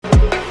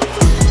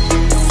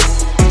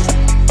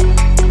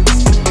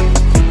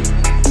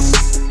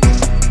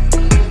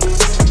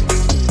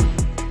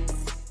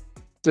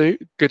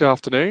Good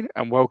afternoon,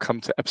 and welcome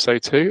to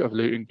episode 2 of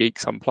Luton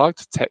Geeks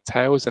Unplugged, Tech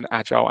Tales and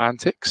Agile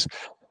Antics.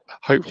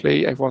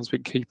 Hopefully everyone's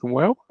been keeping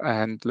well,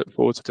 and look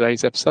forward to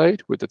today's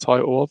episode with the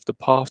title of The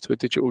Path to a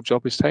Digital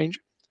Job is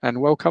Changing.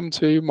 And welcome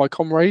to my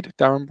comrade,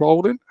 Darren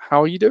Bolden.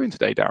 How are you doing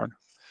today, Darren?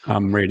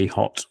 I'm really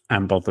hot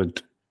and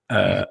bothered.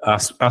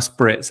 Us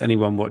Brits,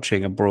 anyone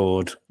watching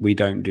abroad, we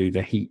don't do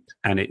the heat,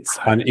 and it's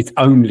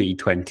only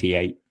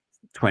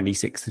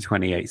 26 to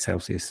 28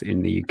 Celsius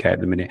in the UK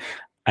at the minute.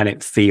 And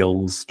it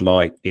feels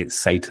like it's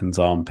Satan's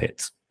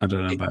armpits. I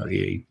don't know about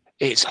you.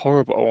 It's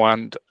horrible,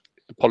 and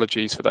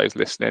apologies for those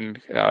listening.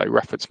 I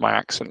referenced my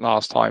accent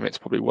last time. It's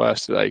probably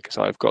worse today because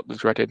I've got the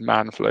dreaded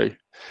man flu.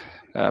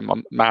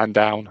 I'm man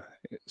down.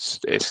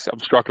 I'm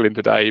struggling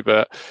today,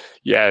 but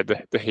yeah,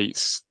 the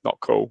heat's not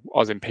cool. I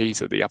was in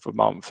Pisa the other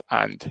month,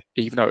 and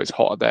even though it's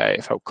hotter there,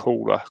 it felt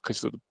cooler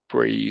because of the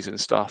breeze and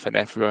stuff, and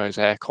everywhere's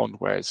aircon.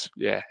 Whereas,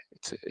 yeah,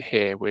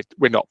 here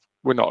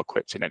we're not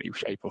equipped in any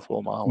shape or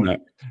form, are we? No.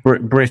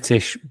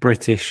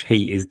 British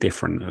heat is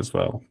different as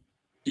well.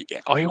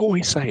 Yeah, I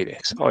always say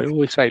this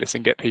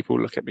and get people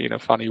look at me in a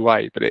funny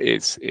way, but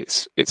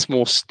it's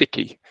more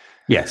sticky.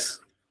 Yes.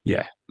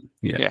 Yeah.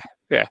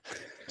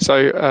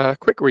 So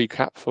quick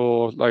recap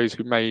for those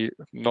who may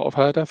not have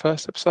heard our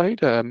first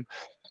episode.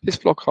 This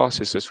vlogcast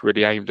is just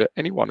really aimed at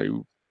anyone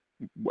who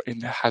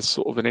has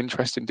sort of an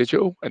interest in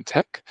digital and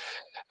tech.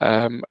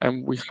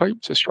 And we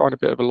hope to shine a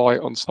bit of a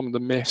light on some of the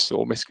myths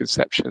or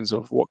misconceptions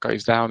of what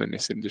goes down in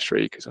this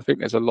industry, because I think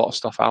there's a lot of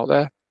stuff out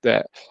there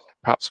that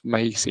perhaps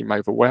may seem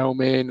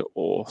overwhelming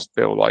or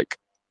feel like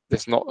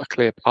there's not a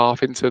clear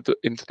path into the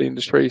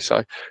industry.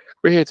 So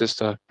we're here just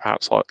to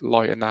perhaps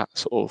lighten that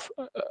sort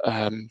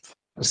of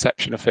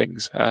perception of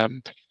things.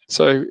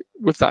 So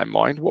with that in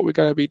mind, what we're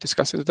going to be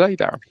discussing today,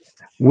 Darren?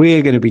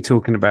 We're going to be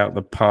talking about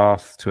the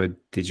path to a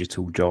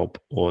digital job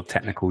or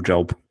technical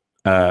job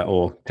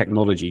or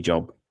technology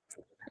job.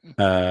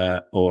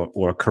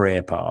 Or a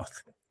career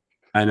path,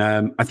 and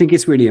I think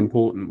it's a really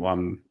important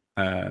one,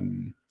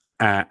 and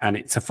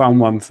it's a fun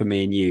one for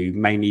me and you,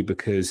 mainly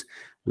because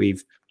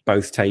we've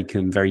both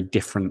taken very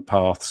different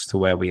paths to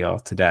where we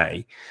are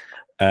today,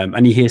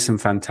 and you hear some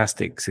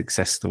fantastic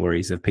success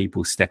stories of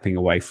people stepping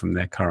away from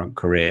their current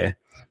career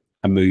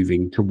and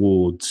moving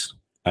towards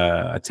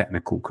a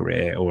technical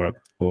career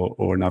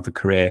or another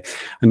career,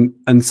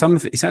 and some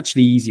of it's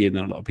actually easier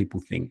than a lot of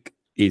people think.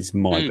 Is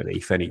my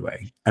belief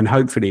anyway, and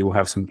hopefully we'll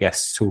have some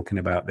guests talking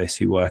about this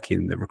who work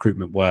in the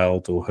recruitment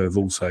world or who have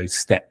also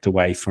stepped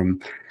away from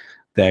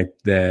their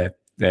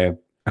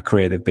a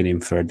career they've been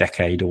in for a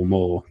decade or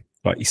more,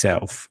 like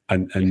yourself,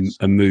 and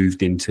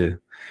moved into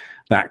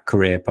that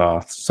career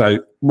path.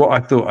 So what I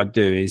thought I'd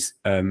do is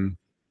I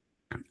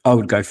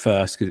would go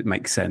first because it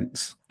makes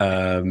sense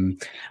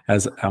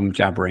as I'm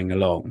jabbering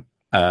along,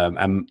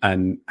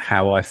 and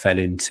how I fell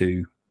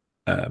into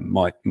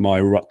my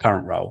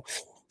current role.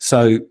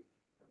 So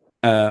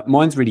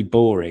mine's really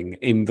boring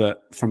in that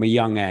from a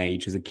young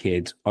age as a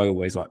kid, I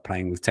always liked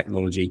playing with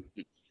technology.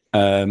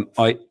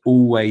 I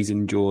always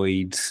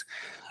enjoyed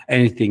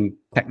anything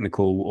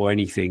technical or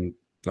anything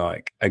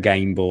like a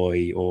Game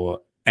Boy or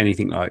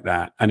anything like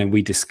that. And then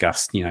we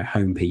discussed,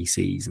 home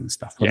PCs and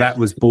stuff. Well, that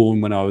was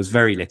born when I was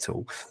very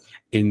little,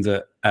 in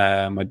that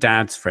my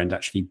dad's friend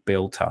actually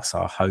built us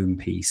our home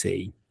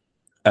PC.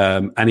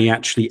 And he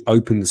actually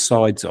opened the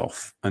sides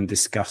off and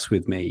discussed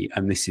with me,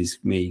 and this is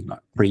me like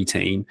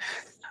preteen,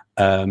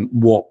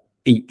 what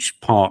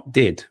each part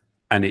did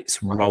and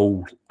its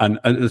role. And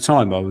at the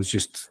time I was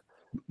just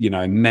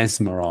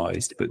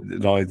mesmerized, but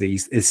like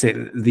these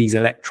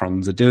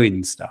electrons are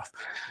doing stuff,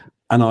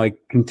 and I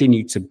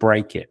continued to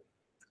break it,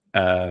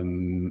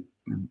 and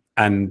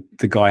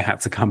the guy had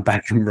to come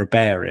back and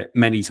repair it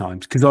many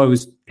times because I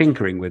was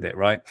tinkering with it,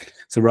 right?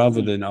 So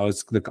rather than I'm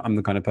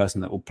the kind of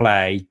person that will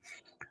play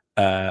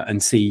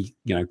and see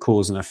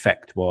cause and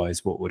effect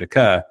wise what would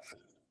occur.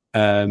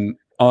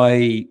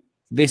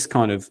 This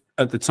kind of,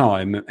 at the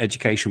time,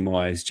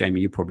 education-wise, Jamie,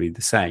 you're probably the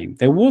same.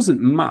 There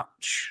wasn't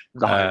much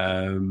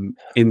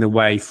in the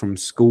way from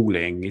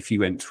schooling, if you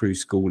went through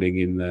schooling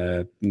in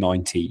the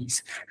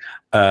 90s,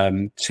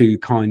 to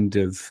kind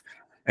of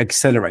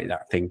accelerate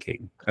that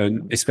thinking.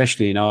 And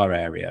especially in our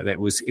area, it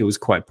was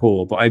quite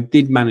poor. But I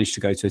did manage to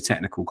go to a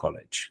technical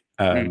college,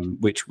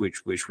 which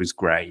was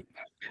great,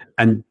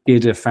 and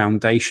did a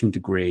foundation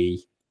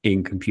degree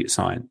in computer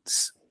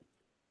science.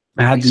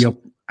 I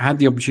had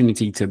the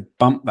opportunity to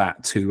bump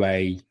that to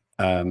a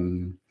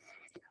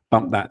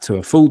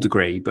full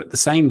degree, but at the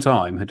same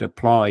time had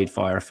applied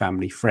via a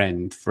family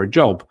friend for a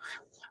job,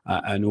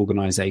 an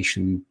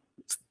organisation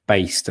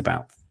based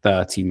about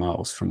 30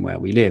 miles from where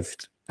we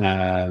lived,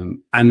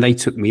 and they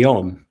took me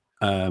on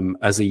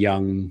as a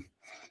young,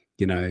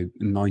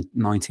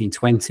 19,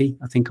 20,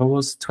 I think I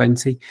was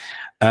 20,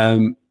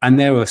 and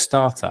they were a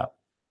startup.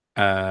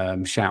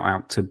 Shout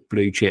out to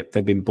Blue Chip,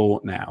 they've been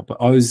bought now, but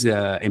I was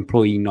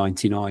employee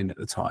 99 at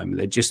the time.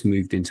 They just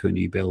moved into a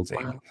new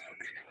building. Wow.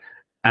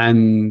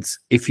 And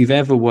if you've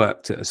ever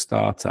worked at a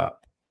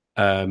startup,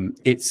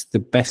 it's the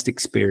best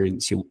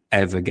experience you'll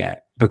ever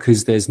get,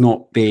 because there's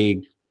not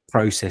big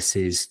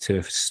processes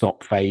to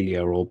stop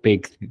failure, or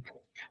big,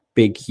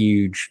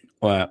 huge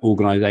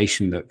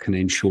organization that can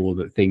ensure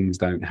that things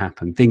don't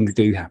happen. Things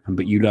do happen,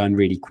 but you learn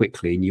really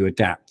quickly and you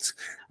adapt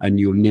and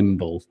you're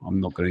nimble.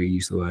 I'm not going to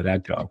use the word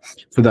agile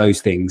for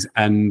those things.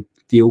 And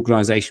the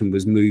organization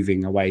was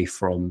moving away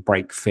from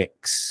break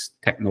fix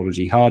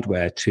technology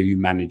hardware to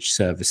managed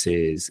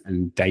services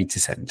and data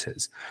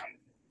centers.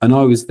 And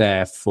I was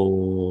there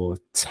for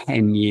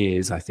 10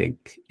 years, I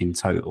think, in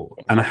total.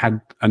 And I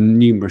had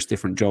numerous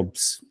different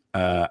jobs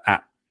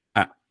at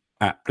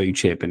Blue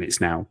Chip, and it's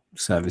now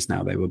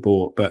ServiceNow. They were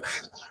bought. But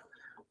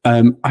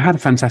I had a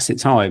fantastic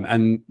time.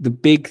 And the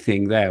big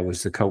thing there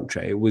was the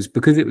culture. It was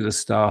because it was a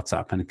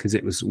startup and because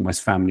it was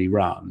almost family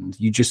run,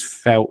 you just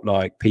felt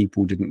like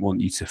people didn't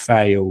want you to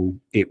fail.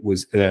 It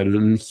was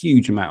a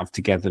huge amount of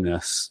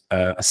togetherness.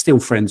 I'm still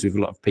friends with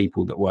a lot of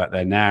people that work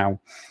there now.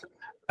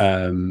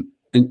 And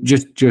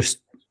just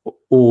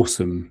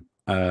awesome,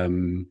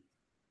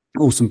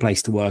 awesome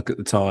place to work at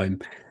the time.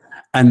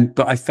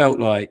 But I felt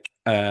like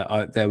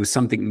there was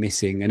something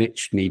missing, an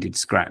itch needed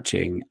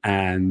scratching,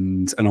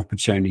 and an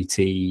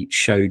opportunity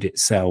showed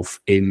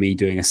itself in me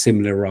doing a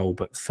similar role,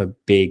 but for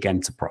big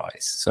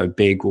enterprise. So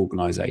big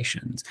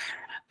organizations,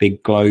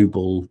 big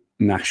global,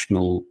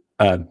 national,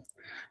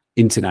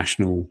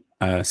 international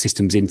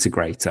systems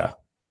integrator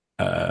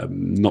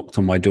knocked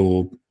on my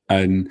door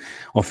and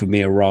offered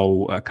me a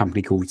role at a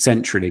company called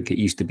CenturyLink. It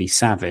used to be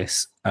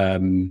Savis.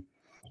 And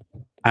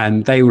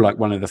they were like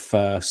one of the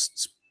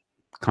first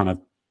kind of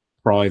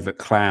private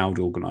cloud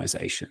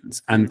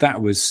organizations. And I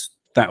was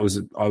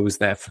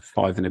there for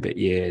 5 and a bit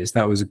years.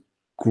 That was a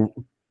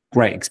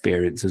great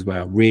experience as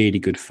well. Really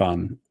good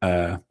fun.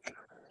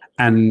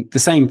 And the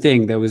same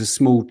thing, there was a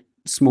small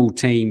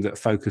team that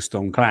focused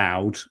on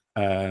cloud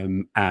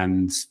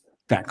and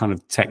that kind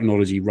of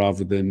technology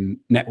rather than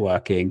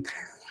networking.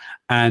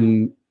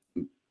 And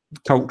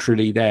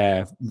culturally,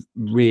 they're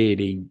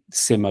really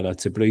similar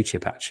to Blue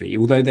Chip, actually.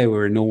 Although they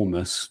were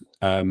enormous,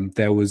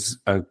 there was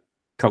a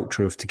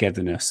culture of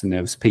togetherness, and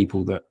there was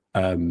people that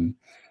I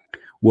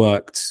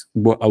worked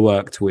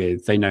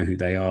with. They know who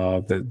they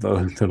are.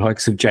 The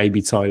likes of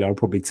JB Tyler, I'll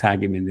probably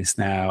tag him in this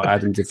now.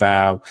 Adam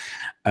DeVal,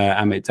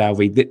 Amit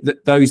Dalvi.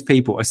 Those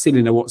people are still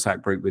in a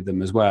WhatsApp group with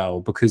them as well,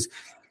 because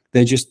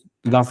they're just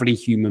lovely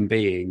human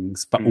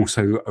beings, but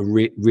also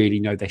really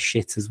know their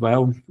shit as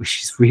well,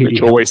 which is really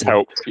always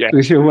helps. Yeah,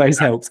 which always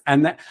helps.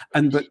 But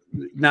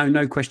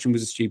no question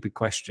was a stupid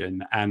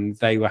question, and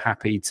they were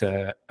happy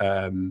to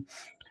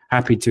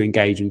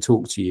engage and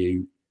talk to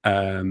you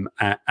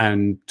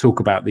and talk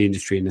about the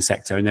industry and the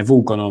sector. And they've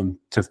all gone on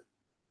to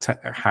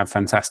have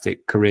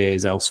fantastic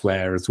careers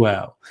elsewhere as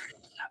well.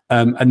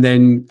 And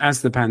then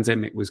as the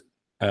pandemic was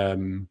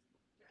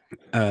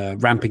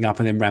ramping up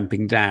and then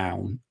ramping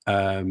down,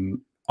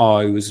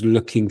 I was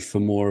looking for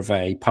more of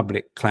a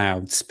public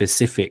cloud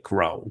specific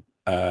role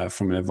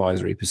from an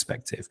advisory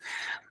perspective.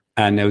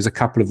 And there was a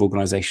couple of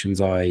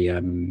organizations I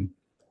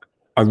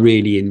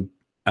really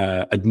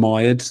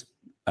admired.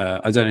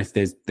 I don't know if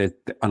there's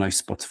I know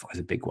Spotify's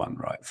a big one,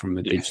 right? From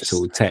a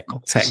digital tech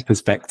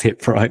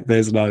perspective, right?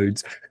 There's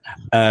loads.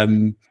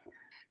 So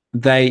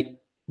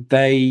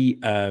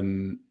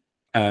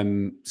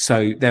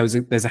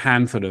there's a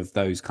handful of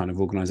those kind of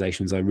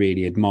organizations I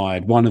really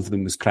admired. One of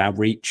them was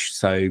Cloudreach.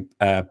 So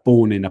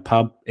born in a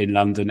pub in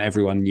London,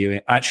 everyone knew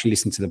it. I actually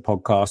listened to the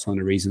podcast. One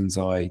of the reasons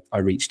I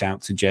reached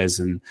out to Jez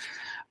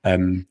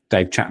and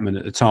Dave Chapman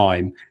at the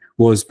time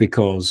was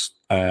because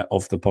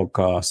of the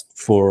podcast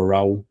for a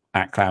role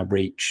at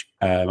Cloudreach.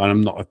 And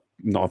I'm not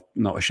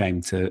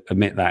ashamed to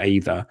admit that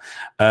either.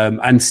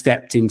 And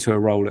stepped into a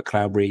role at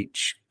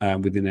Cloudreach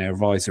within their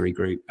advisory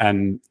group.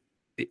 And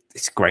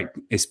it's great.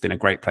 It's been a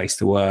great place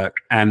to work.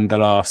 And the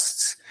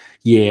last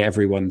year,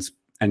 everyone's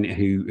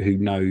who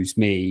knows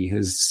me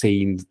has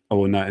seen,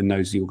 or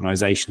knows the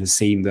organisation, has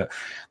seen that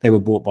they were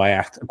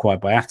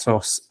acquired by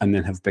Atos, and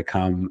then have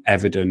become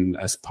Evident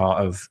as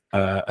part of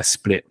a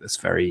split that's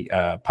very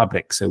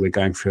public. So we're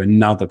going through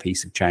another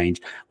piece of change.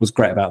 What's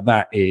great about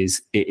that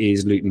is it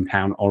is Luton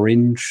Town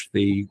Orange,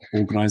 the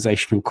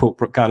organisational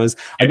corporate colours.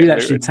 I did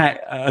actually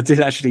check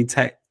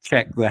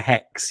the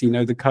hex,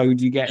 the code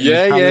you get.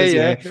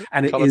 Yeah.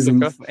 And it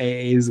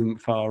isn't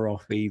far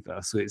off either.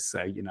 So it's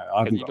I've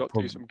got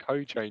to do some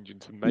code changing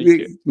to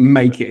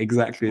make it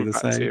exactly the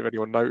same. See if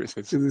anyone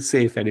notices.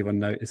 See if anyone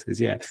notices.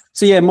 Yeah.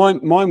 So yeah,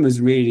 mine was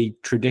really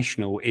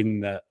traditional in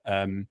that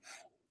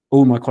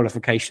all my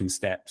qualification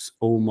steps,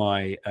 all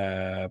my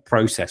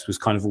process was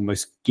kind of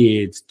almost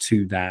geared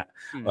to that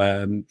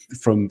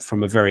from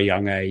a very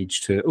young age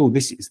to,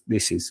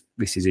 this is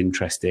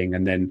interesting.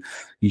 And then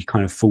you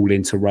kind of fall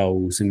into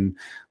roles. And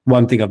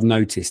one thing I've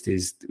noticed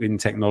is in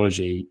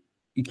technology,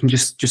 you can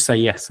just say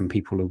yes and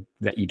people will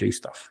let you do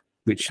stuff,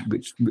 which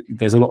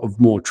there's a lot of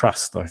more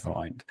trust, I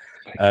find.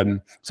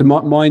 So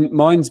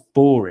mine's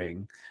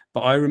boring.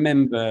 But I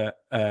remember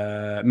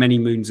many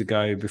moons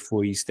ago,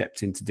 before you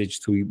stepped into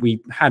digital, we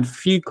had a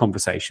few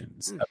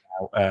conversations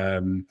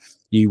about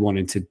you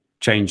wanting to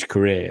change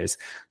careers.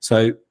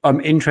 So I'm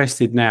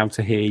interested now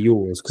to hear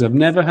yours, because I've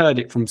never heard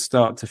it from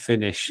start to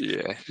finish.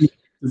 Yeah.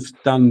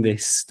 have done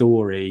this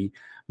story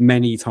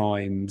many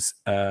times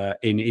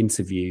in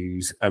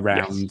interviews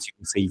around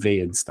your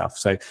CV and stuff.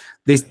 So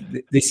this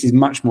is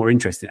much more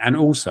interesting, and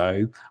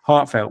also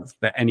heartfelt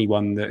that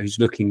anyone who's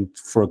looking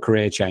for a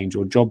career change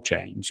or job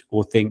change,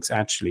 or thinks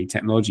actually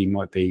technology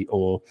might be,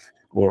 or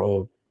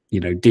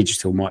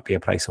digital might be a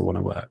place I want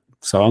to work.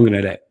 So I'm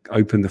going to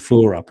open the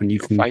floor up, and you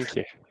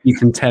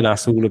can tell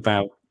us all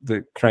about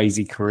the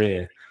crazy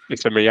career.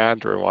 It's a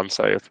meandering one,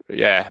 so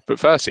but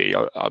firstly,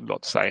 I'm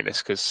not saying this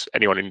because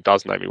anyone who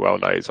does know me well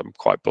knows I'm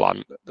quite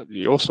blunt.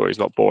 Your story is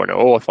not boring at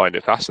all. I find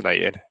it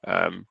fascinating.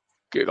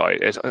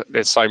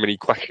 There's so many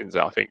questions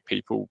that I think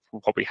people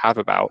will probably have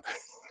about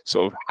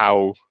sort of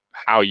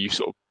how you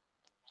sort of,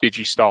 did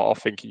you start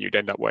off thinking you'd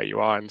end up where you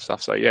are and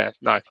stuff. So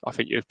I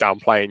think you're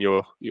downplaying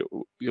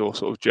your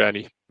sort of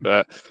journey,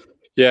 but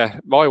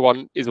my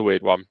one is a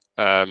weird one.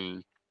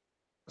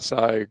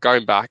 So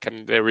going back,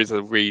 and there is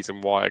a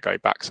reason why I go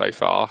back so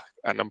far,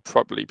 and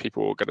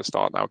people are going to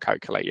start now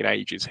calculating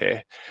ages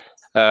here.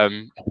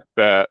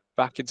 But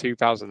back in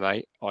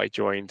 2008, I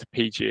joined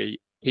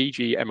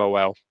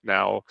PGMOL.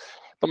 Now,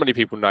 not many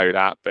people know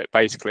that, but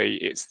basically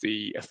it's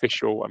the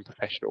official and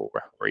professional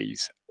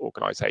referees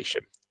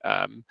organisation.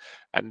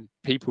 And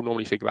people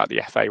normally think about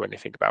the FA when they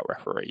think about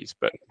referees,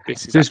 but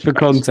this is just for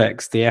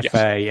context, the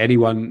FA,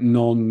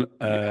 anyone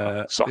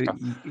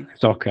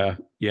soccer.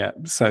 Yeah.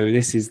 So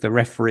this is the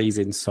referees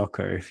in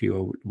soccer, if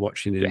you're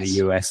watching in the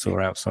US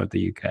or outside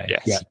the UK.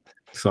 Yes. Yeah.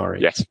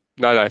 Sorry. Yes.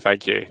 No,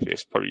 thank you.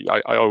 It's probably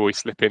I always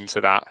slip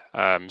into that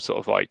sort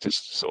of like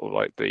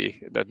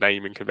the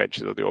naming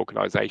conventions of the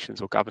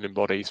organisations or governing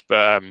bodies,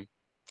 but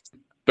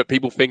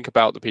people think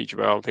about the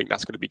PGMOL and think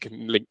that's going to be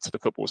linked to the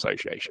Football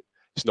Association.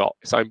 It's not.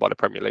 It's owned by the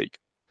Premier League.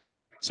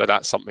 So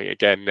that's something,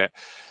 again, that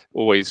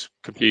always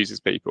confuses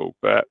people.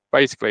 But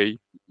basically,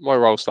 my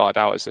role started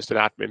out as just an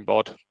admin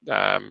bod,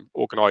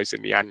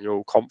 organising the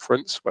annual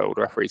conference where all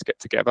the referees get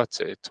together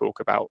to talk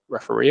about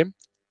refereeing.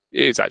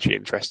 It is actually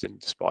interesting,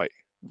 despite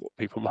what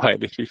people might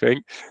initially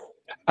think.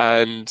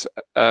 And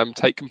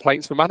take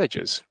complaints from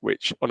managers,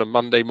 which on a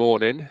Monday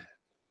morning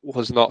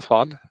was not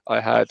fun. I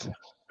had...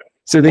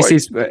 So this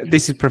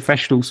is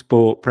professional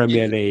sport,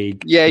 Premier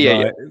League,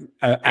 right?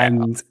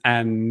 And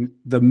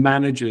the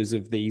managers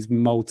of these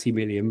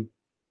multi-million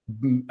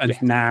and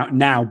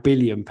now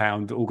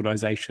billion-pound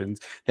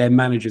organisations, their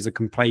managers are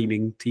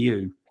complaining to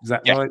you. Is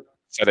that right?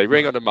 So they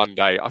ring on a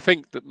Monday. I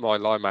think that my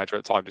line manager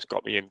at the time just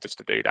got me in just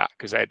to do that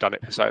because they had done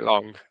it for so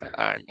long,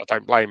 and I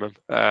don't blame them.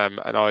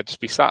 And I'd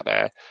just be sat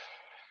there,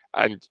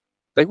 and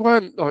they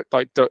weren't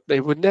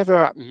they were never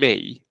at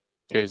me,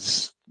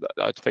 because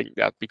I think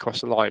that'd be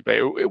crossing the line, but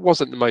it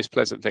wasn't the most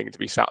pleasant thing to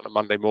be sat on a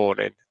Monday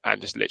morning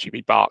and just literally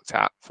be barked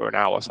at for an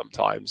hour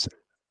sometimes.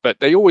 But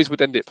they always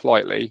would end it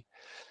politely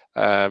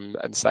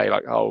and say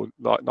like, "Oh,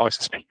 nice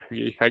to speak with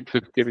you. Thanks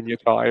for giving your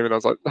time." And I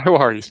was like, "No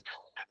worries,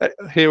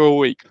 here all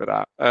week for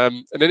that."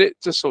 And then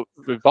it just sort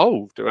of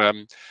evolved.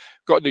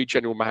 Got a new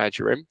general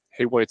manager in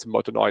who wanted to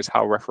modernise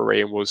how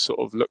refereeing was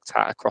sort of looked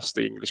at across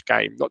the English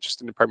game, not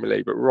just in the Premier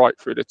League, but right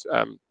through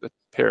the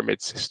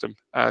pyramid system.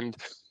 And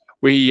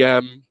we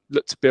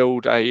looked to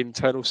build an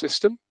internal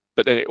system,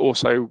 but then it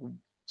also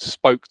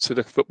spoke to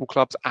the football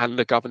clubs and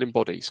the governing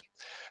bodies.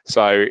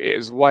 So it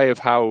was a way of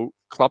how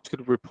clubs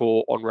could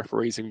report on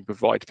referees and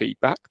provide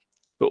feedback,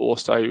 but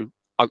also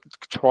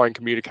try and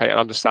communicate and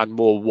understand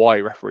more why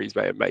referees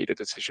may have made a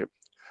decision.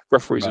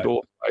 Referees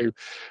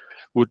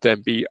would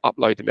then be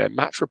uploading their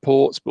match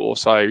reports, but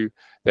also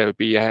there would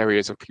be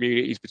areas of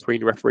communities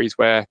between referees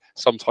where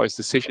sometimes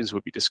decisions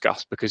would be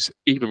discussed, because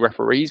even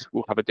referees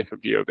will have a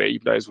different view of it,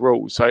 even though there's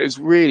rules. So it's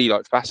really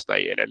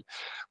fascinating, and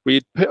we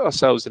had put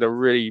ourselves in a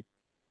really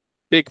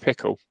big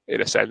pickle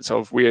in a sense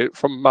of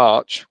from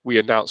March we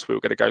announced we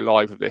were going to go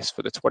live with this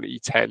for the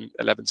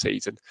 2010-11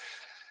 season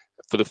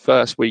for the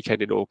first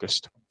weekend in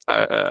August,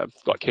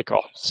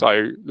 kickoff.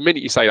 So the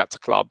minute you say that to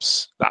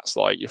clubs, that's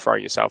like you're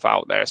throwing yourself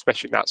out there,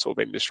 especially in that sort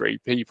of industry.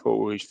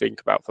 People who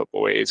think about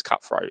football, it is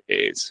cutthroat,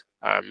 it is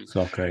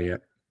soccer, yeah.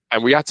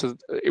 And we had to.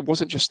 It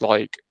wasn't just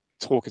like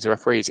talking to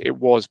referees; it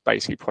was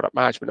basically product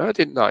management. I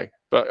didn't know,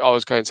 but I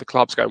was going to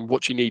clubs, going,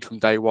 "What do you need from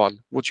day one?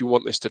 What do you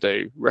want this to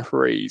do?"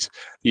 Referees,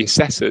 the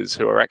assessors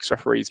who are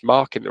ex-referees,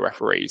 marking the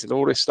referees, and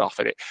all this stuff.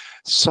 And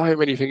so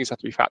many things had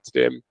to be factored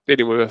in.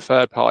 Dealing with a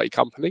third-party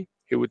company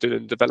who were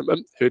doing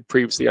development, who had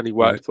previously only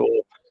worked for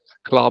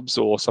clubs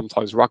or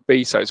sometimes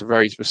rugby. So it's a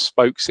very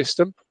bespoke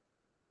system.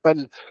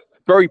 And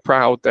very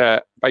proud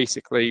that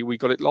basically we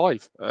got it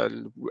live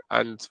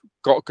and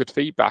got good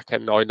feedback.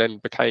 And I then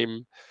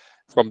became,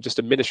 from just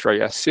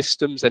administrator,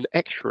 systems and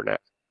extranet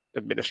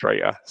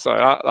administrator. So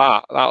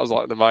that was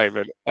like the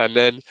moment. And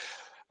then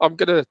I'm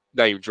going to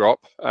name drop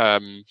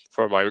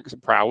for a moment because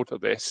I'm proud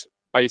of this.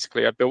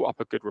 Basically, I built up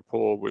a good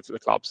rapport with the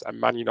clubs, and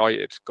Man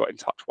United got in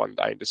touch one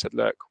day and just said,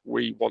 "Look,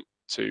 we want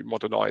to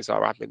modernise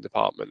our admin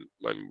department,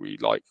 and we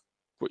like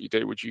what you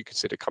do. Would you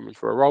consider coming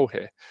for a role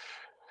here?"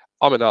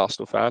 I'm an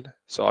Arsenal fan,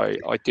 so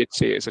I did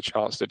see it as a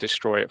chance to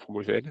destroy it from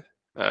within.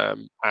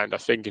 And I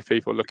think if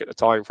people look at the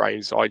time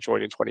frames, I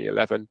joined in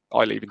 2011,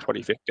 I leave in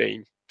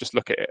 2015. Just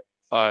look at it.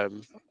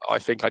 I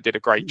think I did a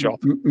great job.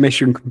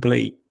 Mission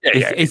complete.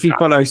 Yeah, If you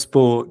follow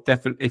sport,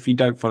 definitely. If you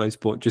don't follow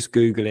sport, just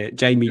Google it.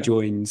 Jamie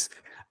joins.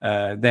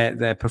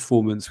 Their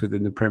performance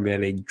within the Premier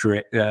League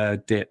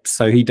dips.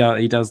 So he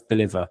does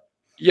deliver.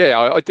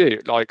 Yeah, I do.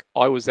 Like,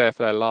 I was there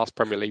for their last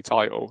Premier League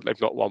title. They've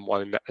not won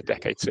one in a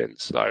decade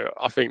since. So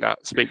I think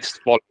that speaks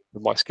volumes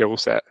of my skill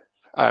set.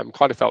 Kind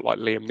of felt like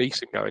Liam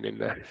Neeson going in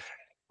there.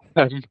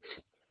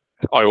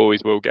 I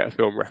always will get a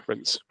film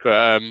reference.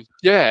 But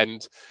yeah,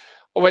 and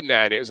I went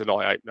there and it was an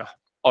eye-opener.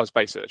 I was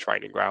based at a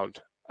training ground.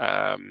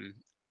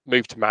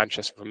 Moved to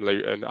Manchester from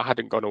Luton. I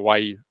hadn't gone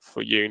away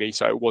for uni,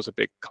 so it was a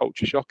big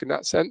culture shock in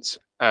that sense.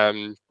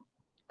 And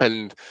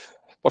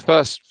my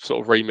first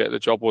sort of remit of the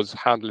job was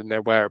handling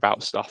their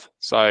whereabouts stuff.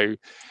 So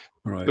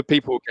the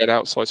people who get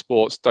outside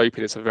sports,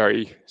 doping is a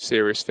very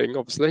serious thing,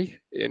 obviously,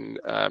 in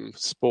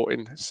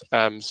sporting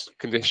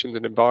conditions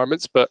and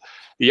environments. But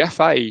the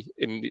FA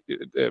in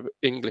the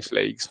English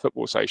leagues,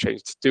 football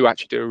associations, do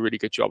actually do a really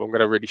good job. I'm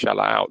going to really shout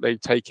that out. They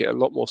take it a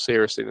lot more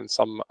seriously than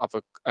some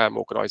other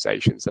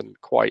organisations, and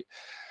quite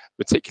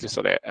meticulous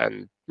on it.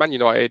 And Man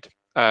United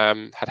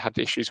had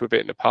issues with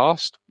it in the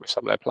past with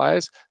some of their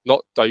players,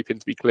 not doping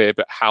to be clear,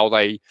 but how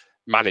they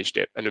managed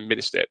it and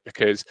administered it.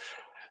 Because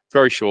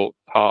very short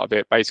part of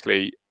it,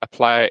 basically, a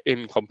player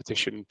in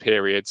competition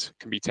periods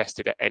can be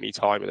tested at any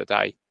time of the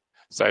day.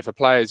 So if a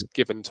player's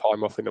given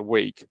time off in a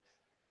week,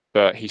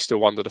 but he's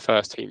still under the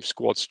first team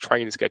squad's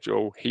training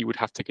schedule, he would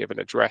have to give an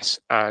address,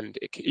 and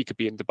he could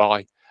be in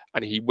Dubai.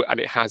 And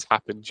it has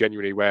happened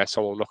genuinely where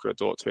someone will knock on the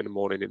door at 2 in the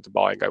morning in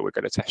Dubai and go, "We're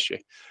going to test you."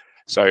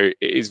 So it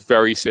is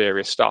very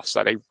serious stuff.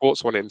 So they brought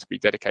someone in to be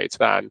dedicated to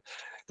that. And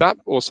that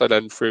also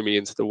then threw me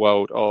into the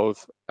world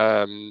of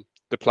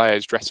the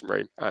players' dressing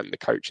room and the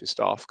coaching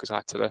staff, because I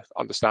had to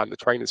understand the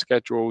training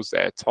schedules,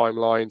 their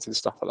timelines and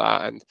stuff like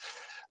that. And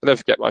I'll never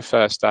forget my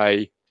first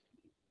day,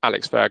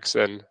 Alex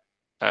Ferguson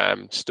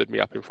stood me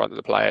up in front of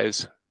the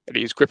players and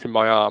he was gripping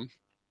my arm.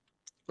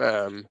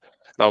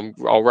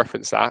 I'll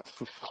reference that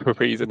for a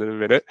reason in a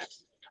minute.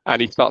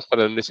 And he starts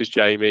telling them, "This is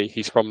Jamie.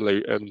 He's from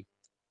Luton,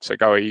 so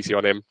go easy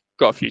on him."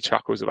 Got a few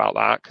chuckles about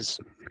that because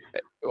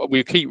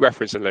we keep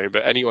referencing Luton,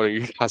 but anyone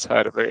who has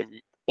heard of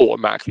Luton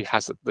automatically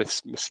has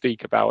this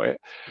mystique about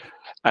it.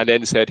 And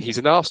then said he's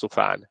an Arsenal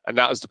fan, and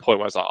that was the point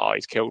where I was like, "Oh,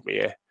 he's killed me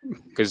here,"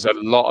 because a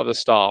lot of the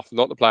staff,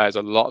 not the players,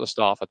 a lot of the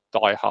staff are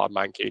die-hard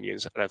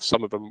Mancunians, and if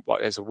some of them,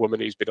 like, there's a woman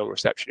who's been on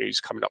reception who's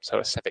coming up to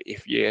her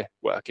 70th year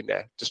working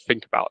there. Just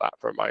think about that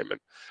for a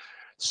moment.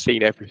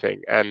 Seen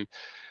everything. And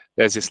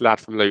there's this lad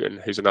from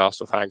Luton who's an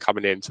Arsenal fan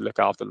coming in to look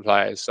after the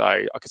players. So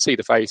I could see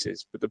the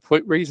faces. But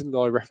the reason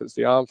I referenced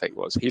the arm thing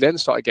was he then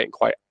started getting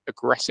quite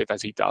aggressive,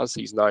 as he does.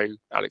 He's known,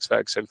 Alex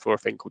Ferguson, for a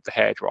thing called the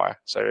hairdryer.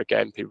 So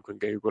again, people can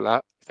Google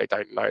that if they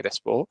don't know their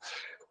sport.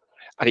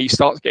 And he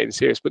starts getting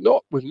serious, but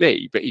not with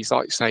me, but he's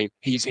like saying,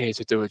 "He's here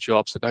to do a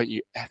job, so don't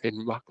you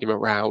effing muck him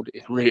around."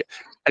 It's really,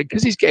 and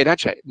because he's getting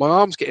agitated, my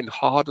arm's getting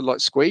hard and like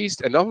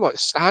squeezed, and I'm like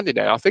standing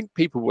there. I think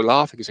people were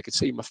laughing because I could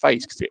see my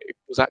face because it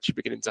was actually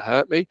beginning to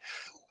hurt me.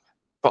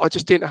 But I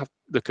just didn't have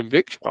the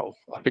conviction. Well,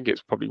 I think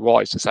it's probably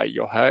wise to say,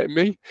 "You're hurting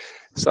me."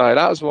 So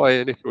that was my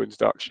initial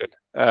introduction.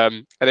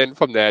 And then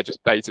from there,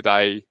 just day to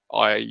day,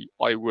 I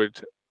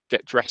would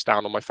get dressed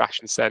down on my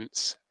fashion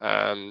sense.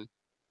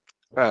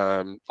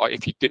 Like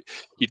if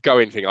you'd go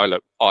in thinking, I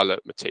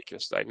look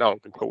meticulous today. No one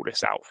can pull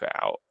this outfit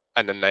out.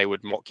 And then they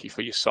would mock you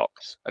for your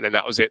socks. And then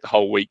that was it the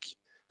whole week.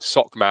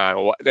 Sock man,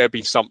 or there'd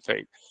be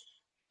something.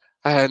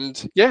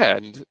 And yeah,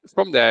 and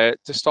from there,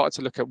 just started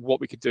to look at what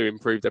we could do to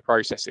improve their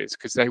processes,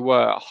 because they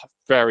were a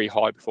very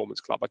high performance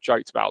club. I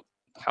joked about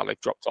how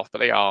they've dropped off, but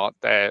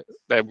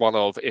they're one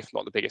of, if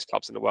not the biggest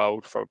clubs in the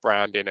world from a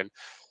branding and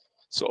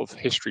sort of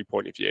history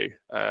point of view.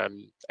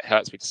 It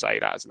hurts me to say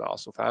that as an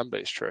Arsenal fan, but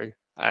it's true.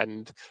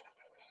 And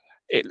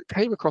it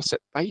came across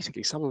that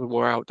basically some of them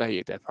were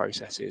outdated, their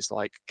processes,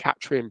 like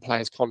capturing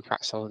players'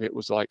 contracts. Some of it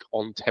was like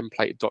on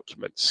templated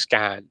documents,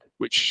 scanned,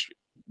 which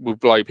will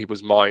blow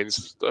people's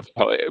minds.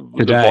 Today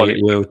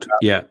it will.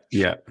 Yeah.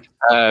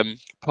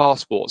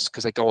 Passports,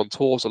 because they go on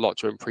tours a lot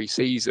during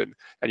pre-season,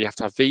 and you have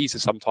to have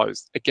visas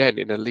sometimes, again,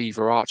 in a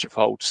lever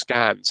archifold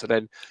scan. So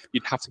then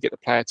you'd have to get the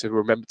player to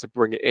remember to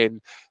bring it in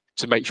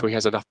to make sure he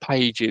has enough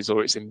pages,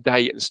 or it's in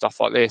date and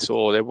stuff like this,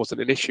 or there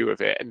wasn't an issue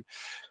with it. And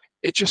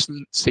it just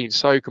seemed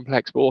so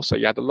complex. But also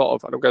you had a lot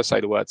of, and I'm going to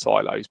say the word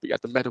silos, but you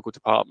had the medical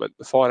department,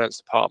 the finance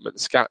department,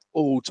 the scout,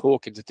 all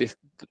talking to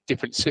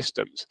different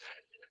systems.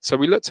 So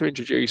we looked to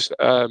introduce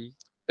an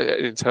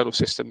internal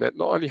system that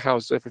not only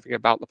houses everything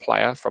about the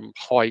player, from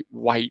height,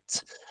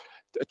 weight,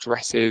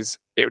 addresses,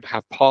 it would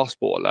have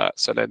passport alerts.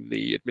 So then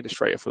the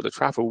administrator for the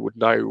travel would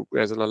know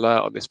there's an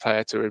alert on this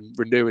player to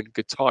renew in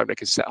good time. They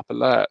could set up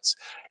alerts.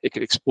 It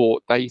could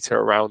export data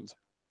around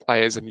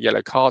players and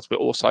yellow cards, but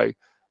also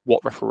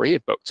what referee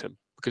had booked him,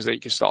 because then you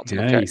can start to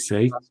look at. You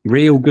see,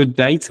 real good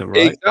data,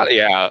 right? Exactly.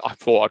 Yeah, I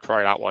thought I'd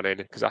throw that one in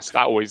because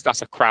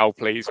that's a crowd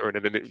pleaser in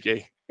an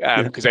interview,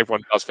 because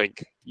everyone does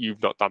think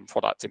you've not done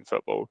product in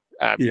football,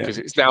 because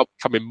it's now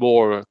becoming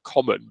more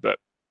common. But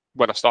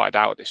when I started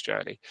out this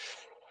journey,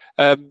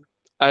 and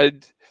I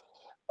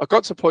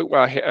got to a point where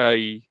I hit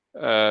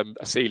a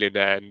ceiling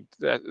there, and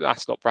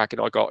that's not bragging.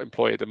 I got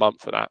Employee of the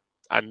Month for that.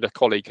 And the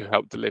colleague who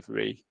helped deliver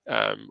me,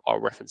 I'll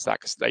reference that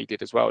because they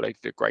did as well. They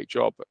did a great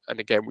job. And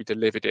again, we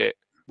delivered it.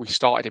 We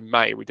started in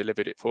May. We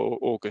delivered it for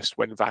August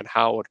when Van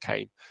Howard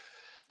came.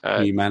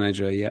 New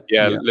manager, yeah.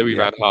 Louis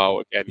Van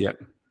Gaal again. Yeah.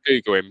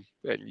 Google him,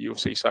 and you'll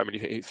see so many.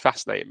 He's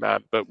fascinating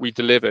man. But we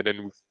delivered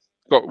and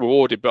got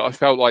rewarded. But I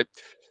felt like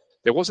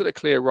there wasn't a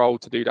clear role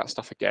to do that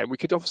stuff again. We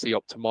could obviously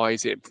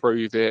optimize it,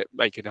 improve it,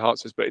 make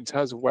enhancements. But in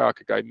terms of where I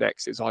could go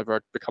next, it's either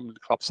I'd become the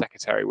club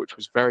secretary, which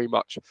was very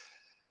much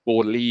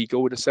more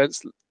legal in a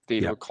sense,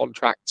 dealing with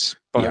contracts,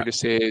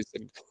 bonuses,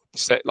 and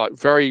set like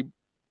very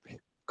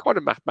kind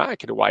of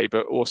mathematic in a way,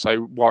 but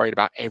also worrying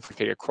about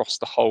everything across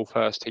the whole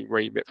first team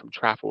remit from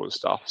travel and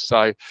stuff.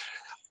 So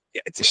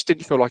it just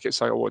didn't feel like it's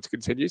something I wanted to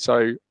continue.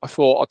 So I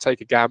thought I'd take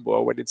a gamble. I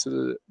went into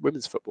the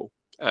women's football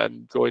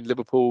and joined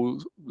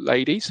Liverpool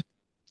ladies.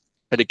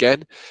 And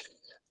again,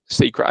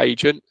 secret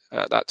agent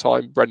at that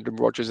time, Brendan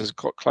Rodgers has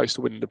got close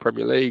to winning the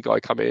Premier League. I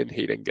come in,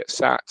 he then gets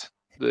sacked.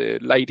 The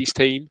ladies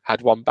team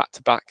had won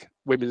back-to-back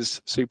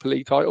women's Super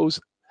League titles.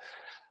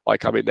 I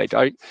come in, they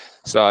don't.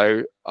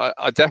 So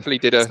I definitely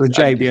did a... The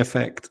JB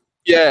effect.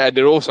 Yeah, and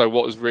then also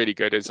what was really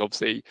good is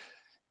obviously,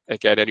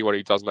 again, anyone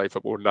who does know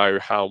football know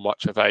how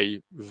much of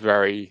a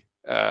very,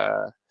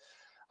 I'd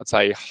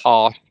say,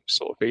 harsh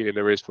sort of feeling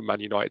there is from Man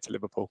United to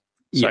Liverpool.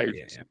 So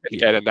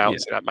again,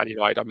 announcing at Man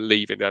United, I'm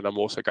leaving and I'm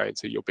also going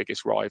to your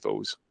biggest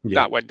rivals.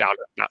 That went down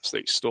an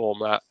absolute storm.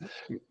 That,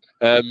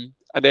 and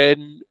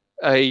then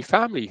a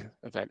family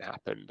event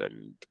happened,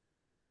 and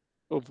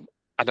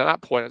at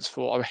that point, I just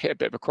thought I hit a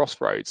bit of a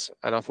crossroads,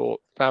 and I thought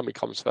family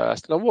comes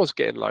first. And I was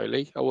getting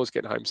lonely, I was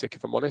getting homesick,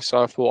 if I'm honest.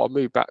 So I thought I'll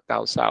move back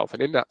down south.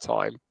 And in that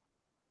time,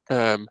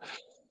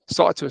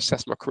 started to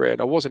assess my career,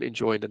 and I wasn't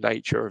enjoying the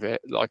nature of it.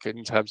 Like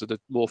in terms of the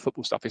more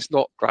football stuff, it's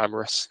not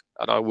glamorous,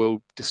 and I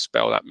will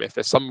dispel that myth.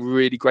 There's some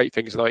really great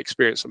things, and I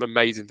experienced some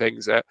amazing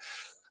things that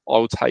I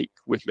will take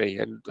with me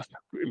and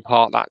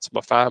impart that to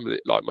my family,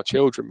 like my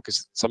children,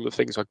 because some of the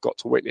things I got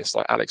to witness,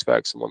 like Alex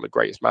Ferguson, one of the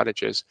greatest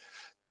managers,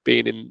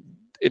 being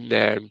in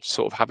there and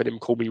sort of having him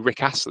call me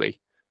Rick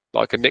Astley,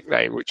 like a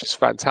nickname, which is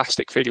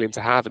fantastic feeling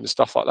to have and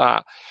stuff like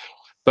that.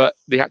 But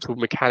the actual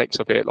mechanics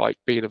of it, like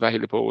being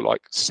available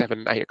like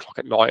 7, 8 o'clock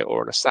at night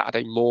or on a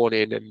Saturday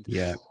morning, and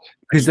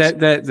because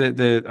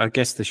the I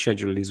guess the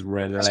schedule is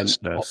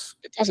relentless.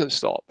 It doesn't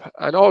stop.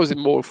 And I was in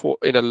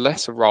a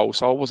lesser role,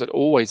 so I wasn't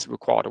always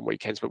required on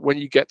weekends. But when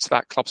you get to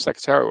that club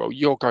secretarial,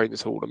 you're going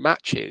to all the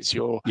matches.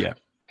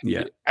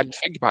 And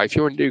think about it, if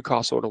you're in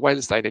Newcastle on a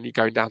Wednesday and then you're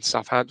going down to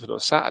Southampton on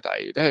a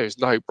Saturday, there is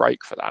no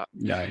break for that.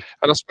 No.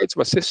 And I spoke to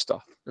my sister.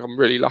 I'm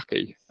really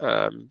lucky.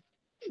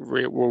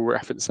 We'll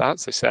reference that.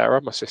 So Sarah,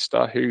 my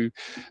sister, who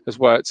has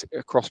worked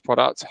across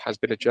product, has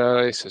been a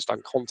journalist, has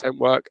done content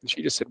work, and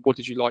she just said, "What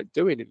did you like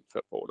doing in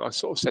football?" And I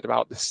sort of said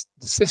about the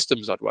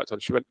systems I'd worked on.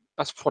 She went,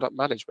 "That's product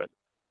management,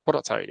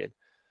 product owning."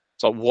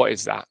 So what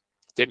is that?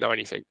 Didn't know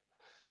anything.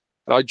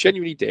 And I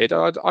genuinely did.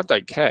 I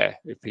don't care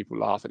if people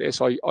laugh at this.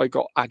 I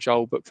got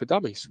Agile Book for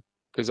Dummies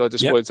because I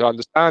just wanted to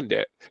understand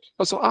it.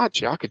 I thought,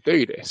 actually, I could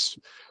do this.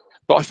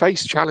 But I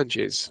faced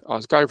challenges. I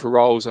was going for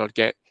roles and I'd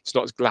get, it's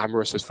not as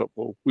glamorous as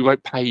football. We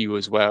won't pay you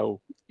as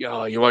well.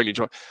 You won't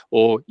enjoy,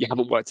 or you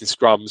haven't worked in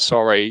Scrum,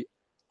 sorry.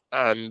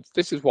 And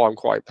this is why I'm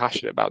quite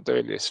passionate about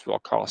doing this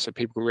podcast, so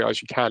people can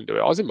realise you can do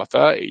it. I was in my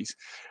 30s.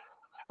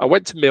 I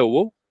went to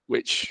Millwall,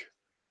 which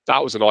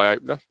that was an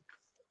eye-opener.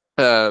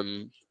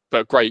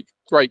 But great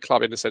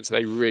club in the sense that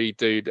they really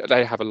do.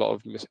 They have a lot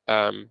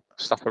of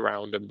stuff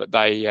around them, but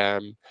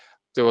they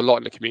do a lot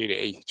in the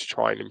community to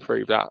try and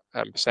improve that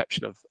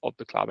perception of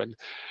the club. And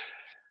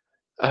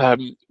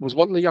was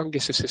one of the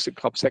youngest assistant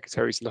club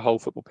secretaries in the whole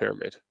football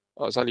pyramid.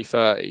 I was only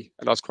 30,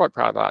 and I was quite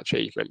proud of that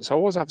achievement.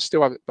 So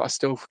I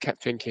still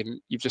kept thinking,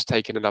 you've just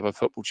taken another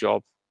football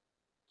job.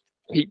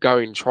 Keep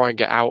going, try and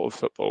get out of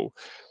football.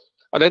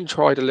 I then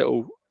tried a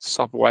little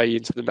subway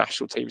into the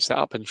national team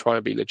setup and try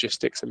and be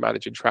logistics and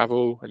managing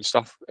travel and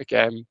stuff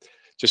again.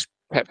 Just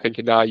kept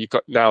thinking,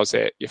 now's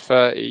it. You're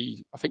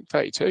 30, I think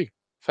 32.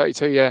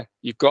 32, yeah.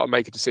 You've got to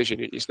make a decision.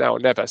 It's now or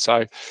never.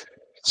 So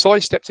I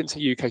stepped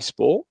into UK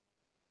Sport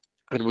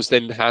and was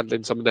then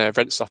handling some of their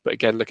event stuff, but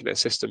again, looking at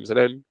systems. And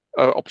then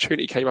an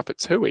opportunity came up at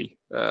TUI.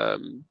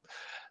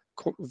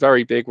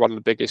 Very big, one of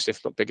the biggest,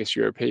 if not biggest,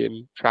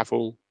 European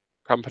travel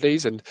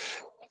companies. And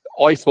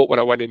I thought when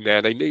I went in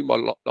there, they knew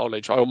my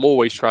knowledge. I'm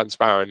always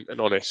transparent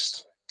and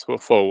honest to a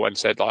full, and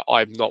said, like,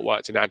 I've not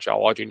worked in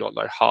Agile. I do not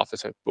know half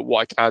of it. But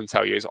what I can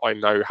tell you is I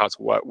know how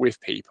to work with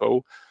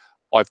people.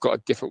 I've got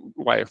a different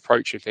way of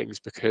approaching things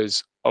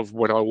because of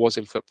when I was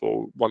in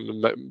football. One of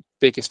the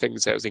biggest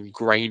things that was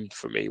ingrained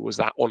for me was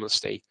that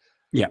honesty.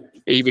 Yeah.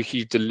 Even if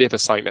you deliver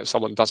something that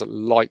someone doesn't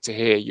like to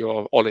hear,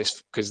 you're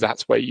honest, because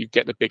that's where you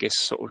get the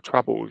biggest sort of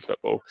trouble with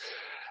football.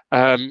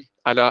 And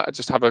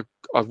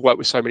I've worked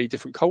with so many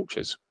different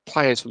cultures,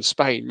 players from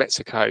Spain,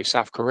 Mexico,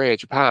 South Korea,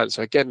 Japan.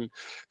 So again,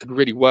 could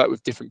really work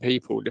with different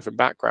people, different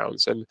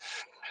backgrounds. And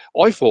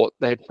I thought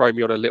they'd throw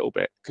me on a little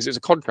bit because it's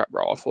a contract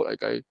role. I thought they'd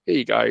go, here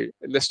you go,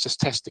 and let's just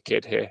test the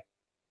kid here.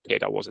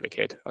 kid. I wasn't a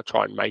kid. I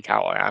try and make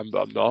out I am,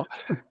 but I'm not.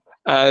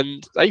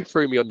 And they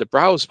threw me on the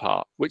browse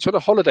part, which on a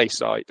holiday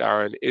site,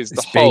 Darren, is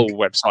It's the whole big.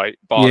 website.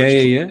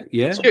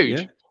 Yeah. It's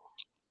huge.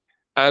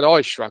 And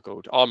I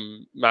struggled.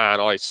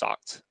 I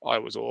sucked. I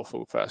was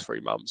awful first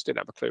 3 months. Didn't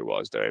have a clue what I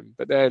was doing.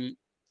 But then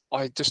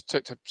I just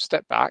took a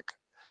step back.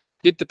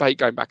 Did debate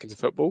going back into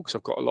football because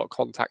I've got a lot of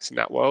contacts in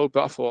that world.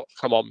 But I thought,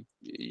 come on,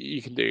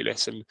 you can do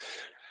this. And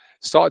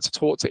started to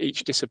talk to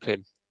each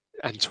discipline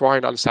and try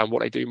and understand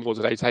what they do more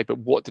day to day. But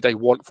what did they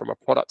want from a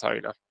product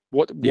owner?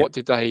 What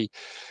did they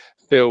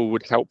feel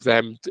would help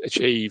them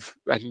achieve?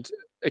 And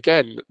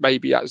again,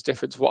 maybe that was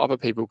different to what other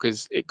people,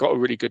 because it got a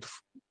really good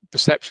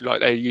perception, like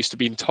they used to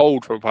being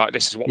told from about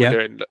this is what we're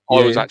doing.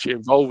 I was actually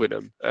involved in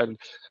them, and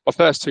my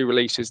first 2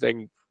 releases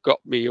then got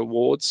me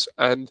awards,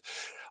 and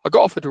I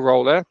got offered a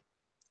role there.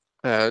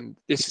 And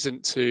this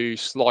isn't to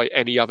slight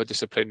any other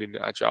discipline in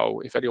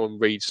Agile. If anyone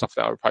reads stuff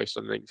that I post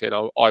on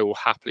LinkedIn, I will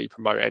happily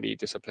promote any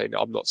discipline.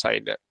 I'm not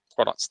saying that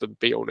product's the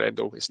be all and end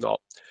all. It's not.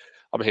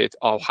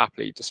 I'll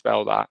happily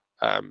dispel that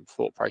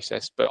thought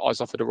process. But I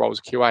was offered a role as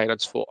a QA, and I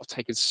just thought, I've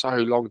taken so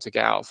long to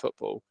get out of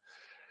football.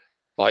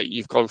 Like,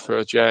 you've gone through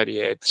a journey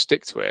here,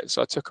 stick to it.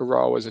 So I took a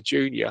role as a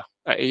junior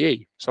at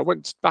EE. So I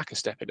went back a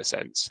step in a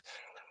sense.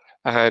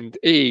 And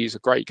EE is a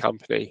great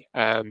company.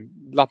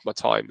 Loved my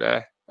time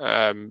there.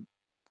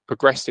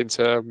 Progressed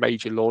into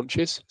major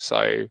launches.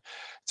 So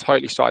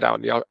totally started out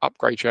on the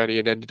upgrade journey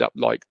and ended up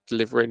like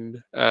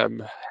delivering,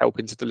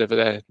 helping to deliver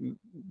their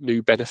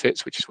new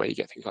benefits, which is where you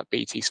get things like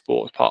BT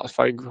Sport as part of the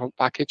phone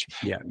package.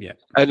 Yeah.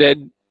 And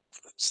then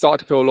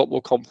started to feel a lot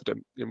more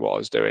confident in what I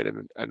was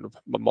doing and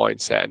my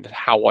mindset and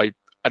how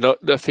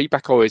the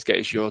feedback I always get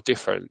is, you're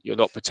different, you're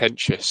not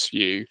pretentious,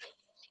 you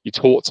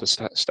talk to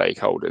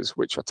stakeholders,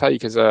 which I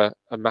take as a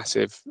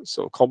massive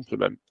sort of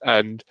compliment.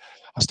 And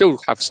I still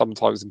have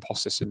sometimes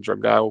imposter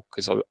syndrome now,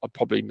 because I'm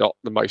probably not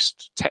the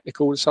most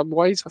technical in some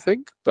ways, I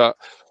think, but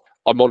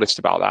I'm honest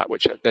about that,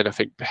 which then I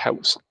think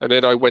helps. And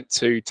then I went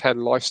to 10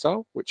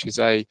 Lifestyle, which is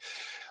a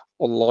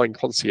online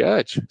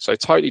concierge, so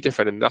totally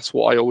different. And that's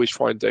what I always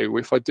try and do.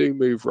 If I do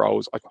move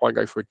roles, I try and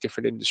go for a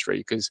different industry,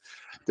 because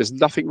there's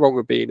nothing wrong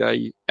with being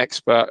a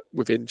expert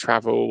within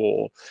travel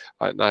or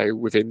I don't know,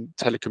 within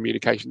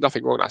telecommunication.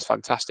 Nothing wrong, that's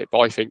fantastic.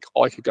 But I think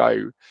I could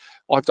go,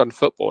 I've done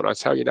football, and I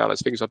tell you now,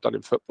 there's things I've done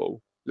in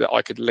football that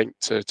I could link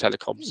to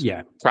telecoms,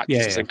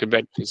 practices and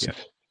conventions.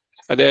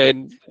 And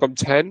then from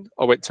 10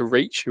 I went to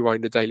Reach, who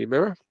owned the Daily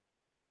Mirror,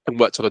 and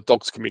worked on a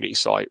dogs community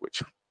site,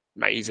 which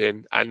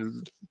amazing.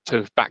 And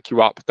to back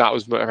you up, that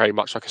was very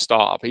much like a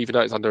startup. Even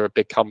though it's under a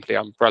big company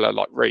umbrella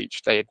like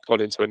Reach, they had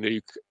gone into a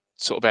new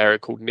sort of area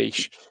called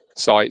niche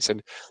sites,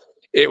 and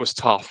it was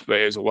tough, but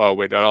it was a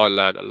whirlwind, and I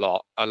learned a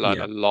lot. I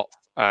learned a lot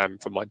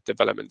from my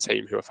development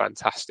team, who are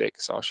fantastic,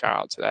 so I'll shout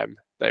out to them.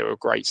 They were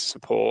great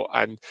support,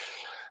 and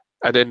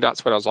then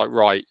that's when I was like,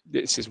 right,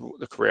 this is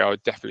the career I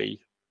would definitely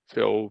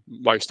feel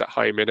most at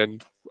home in.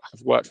 And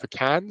I've worked for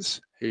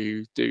Cans,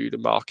 who do the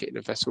marketing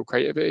and festival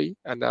creativity,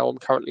 and now I'm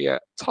currently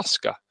at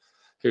Tusker,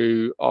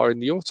 who are in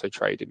the auto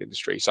trading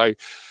industry. So a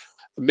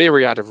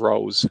myriad of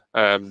roles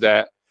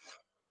that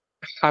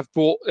have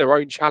brought their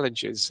own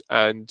challenges,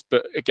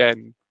 but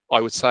again, I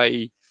would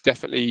say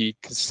definitely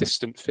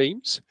consistent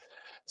themes.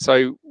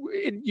 So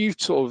you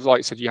sort of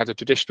like said you had a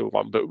traditional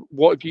one, but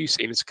what have you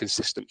seen as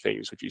consistent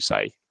themes, would you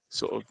say,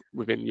 sort of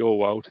within your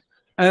world?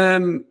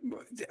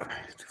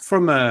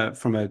 From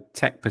a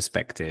tech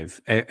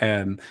perspective,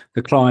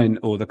 the client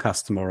or the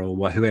customer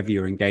or whoever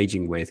you're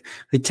engaging with,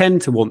 they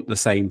tend to want the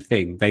same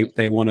thing.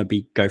 They want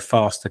to go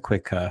faster,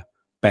 quicker,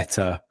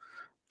 better,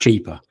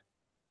 cheaper,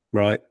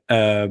 right?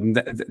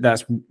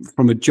 That's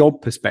from a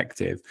job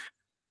perspective.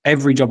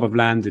 Every job I've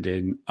landed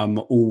in, I'm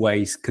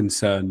always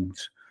concerned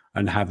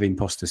and have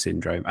imposter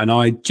syndrome, and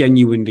I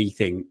genuinely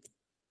think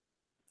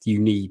you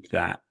need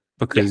that,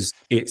 because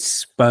it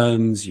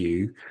spurs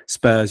you,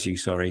 to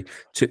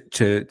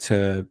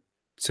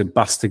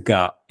bust a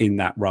gut in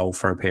that role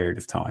for a period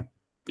of time.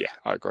 Yeah,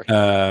 I agree.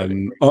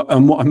 And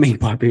what I mean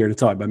by a period of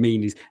time, I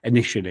mean is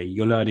initially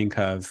your learning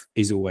curve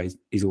is always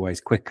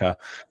quicker,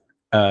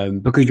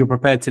 because you're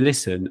prepared to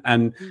listen.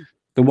 And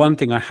the one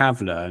thing I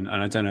have learned,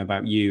 and I don't know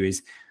about you,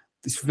 is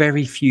there's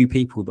very few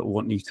people that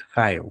want you to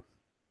fail.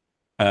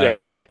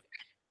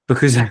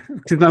 Because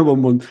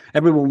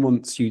everyone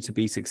wants you to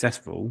be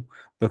successful,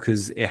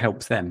 because it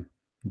helps them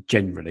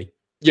generally.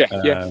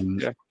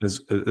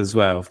 As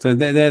well. So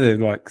they're the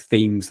like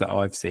themes that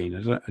I've seen.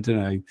 I don't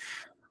know.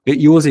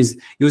 Yours is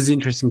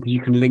interesting because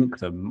you can link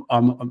them.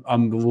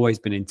 I've always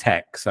been in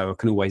tech, so I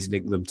can always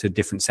link them to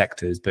different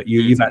sectors. But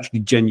you've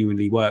actually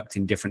genuinely worked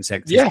in different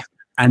sectors,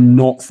 and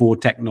not for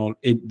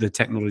the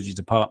technology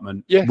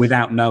department,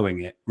 without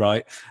knowing it,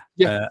 right?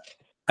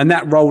 And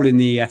that role in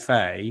the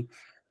FA.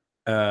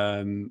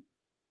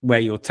 Where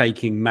you're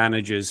taking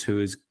managers who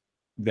is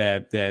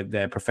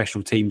their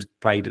professional teams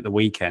played at the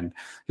weekend,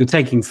 you're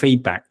taking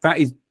feedback. That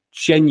is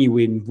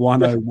genuine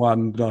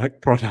 101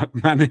 like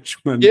product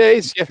management. It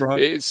is.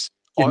 Right? It is.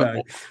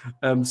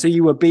 So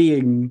you were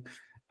being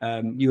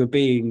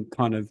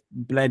kind of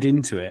bled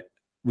into it.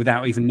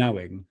 without even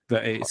knowing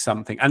that it's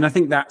something. And I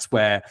think that's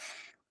where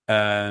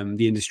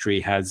the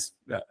industry has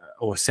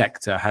or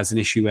sector has an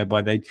issue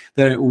whereby they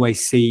don't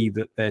always see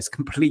that there's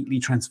completely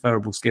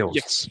transferable skills.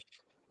 Yes,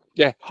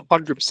 yeah,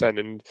 100%,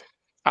 and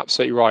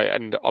absolutely right.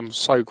 And I'm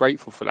so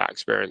grateful for that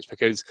experience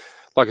because,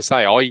 like I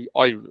say,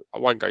 I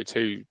won't go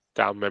too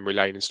down memory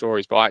lane in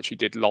stories, but I actually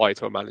did lie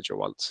to a manager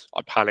once.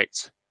 I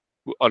panicked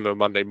on a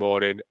Monday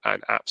morning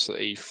and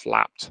absolutely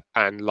flapped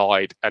and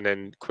lied, and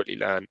then quickly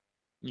learned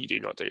you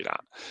do not do that.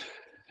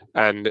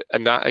 And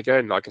that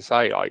again, like I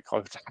say, I've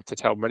had to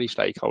tell many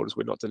stakeholders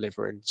we're not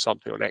delivering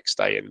something on next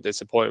day and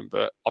disappointment,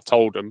 but I've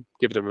told them,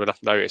 given them enough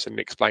notice and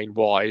explained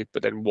why,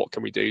 but then what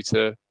can we do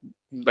to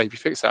maybe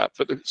fix that?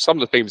 But some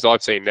of the themes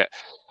I've seen that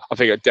I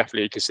think are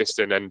definitely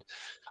consistent, and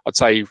I'd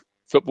say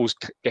football's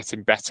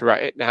getting better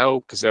at it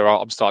now because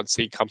I'm starting to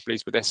see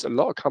companies, but there's a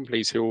lot of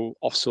companies who will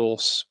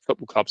offsource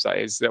football clubs, that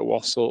will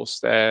offsource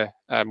their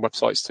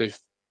websites to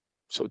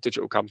sort of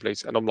digital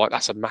companies, and I'm like,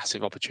 that's a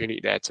massive opportunity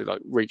there to like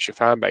reach your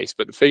fan base.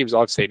 But the themes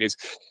I've seen is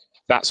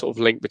that sort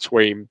of link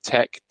between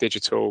tech,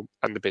 digital,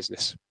 and the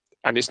business.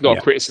 And it's not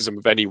a criticism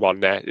of anyone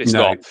there. It's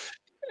not.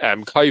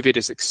 COVID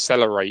has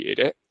accelerated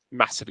it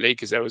massively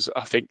because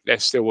I think there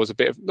still was a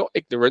bit of not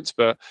ignorance,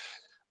 but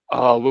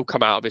we'll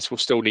come out of this. We'll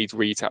still need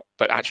retail,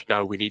 but actually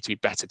no, we need to be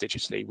better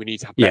digitally. We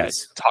need to have better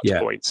touch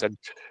points, and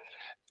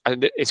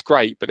it's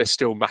great, but there's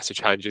still massive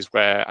challenges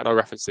where, and I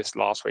referenced this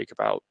last week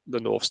about the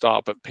North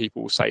Star, but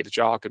people will say the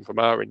jargon from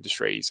our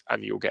industries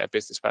and you'll get a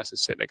business person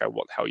sitting there go,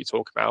 what the hell are you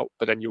talking about?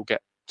 But then you'll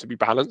get to be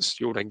balanced.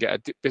 You'll then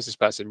get a business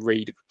person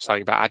read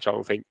something about agile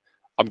and think,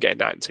 I'm getting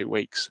that in 2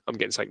 weeks. I'm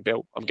getting something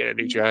built. I'm getting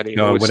a new journey.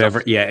 Or whatever.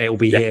 Stuff. Yeah, it'll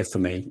be here for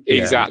me.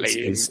 Exactly.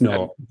 It's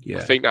not.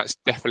 I think that's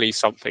definitely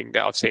something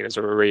that I've seen as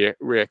a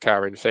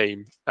reoccurring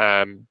theme.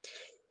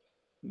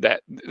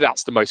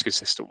 That's the most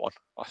consistent one,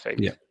 I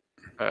think.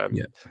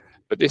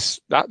 But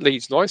that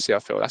leads nicely, I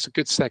feel. That's a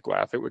good segue.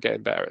 I think we're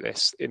getting better at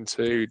this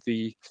into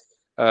the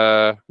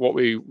what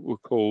we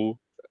would call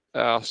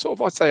sort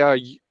of, I'd say, our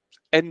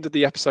end of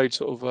the episode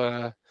sort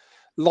of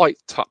light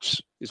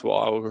touch is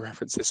what I will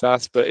reference this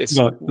as. But it's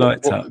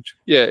light touch.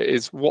 Yeah,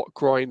 is what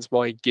grinds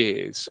my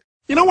gears.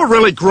 You know what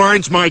really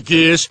grinds my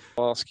gears?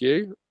 I'll ask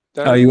you.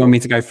 Dan, you want me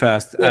to go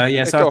first? So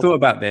I thought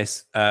about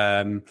this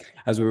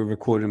as we were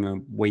recording a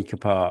week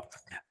apart.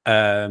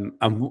 And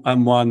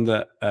one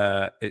that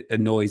it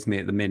annoys me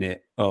at the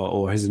minute,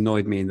 or has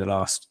annoyed me in the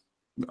last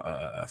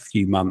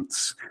few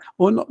months,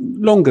 or not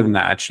longer than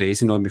that actually,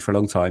 it's annoyed me for a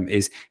long time,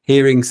 is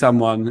hearing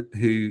someone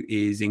who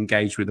is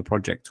engaged with a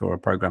project or a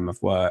program of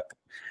work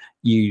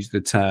use the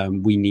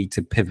term "we need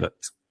to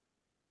pivot,"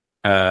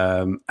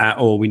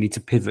 or "we need to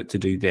pivot to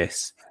do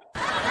this."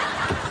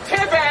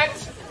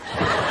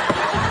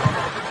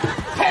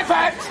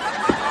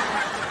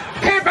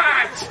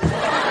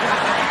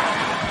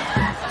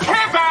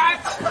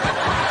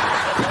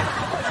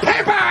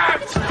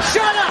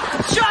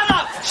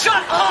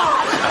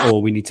 Or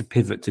we need to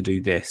pivot to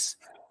do this.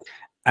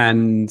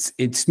 And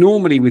it's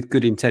normally with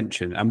good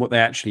intention. And what they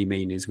actually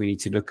mean is we need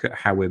to look at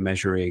how we're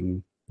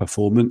measuring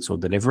performance or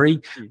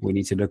delivery. We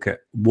need to look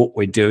at what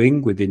we're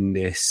doing within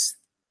this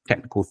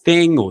technical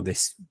thing or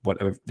this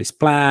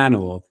plan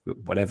or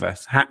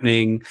whatever's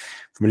happening.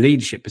 From a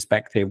leadership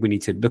perspective, we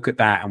need to look at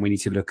that, and we need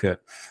to look at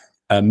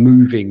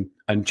moving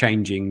and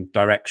changing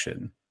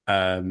direction.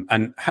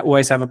 And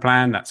always have a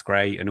plan. That's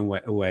great. And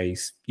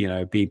always,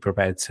 be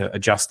prepared to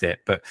adjust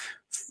it. But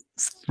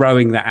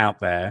throwing that out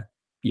there,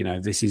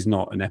 this is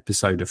not an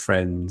episode of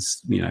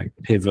Friends,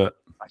 pivot.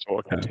 That's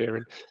what I kept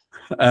hearing.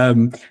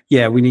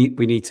 We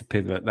need to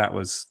pivot. That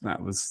was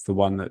the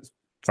one that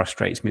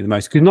frustrates me the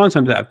most, because 9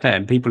 times out of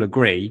 10 people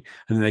agree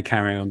and then they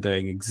carry on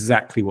doing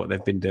exactly what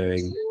they've been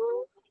doing.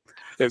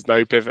 There's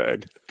no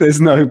pivoting.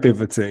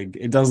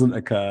 It doesn't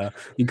occur.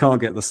 You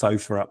can't get the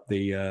sofa up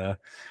the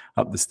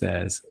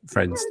stairs,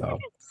 Friends style.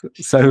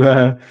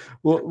 So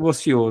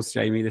what's yours,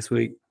 Jamie, this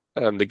week?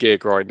 The gear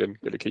grinding.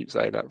 Going to keep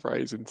saying that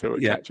phrase until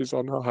it catches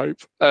on, I hope.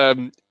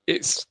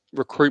 It's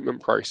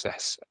recruitment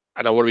process.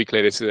 And I want to be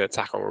clear, this is an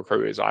attack on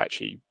recruiters. I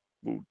actually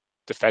will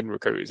defend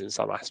recruiters in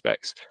some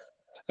aspects.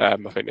 I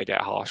think they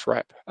get a harsh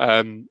rep.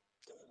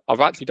 I've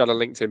actually done a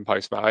LinkedIn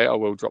post about it. I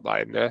will drop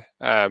that in there.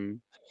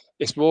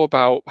 It's more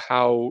about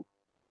how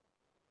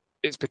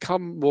it's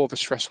become more of a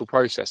stressful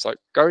process. Like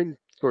going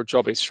for a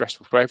job is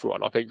stressful for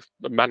everyone. I think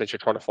the manager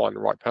trying to find the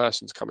right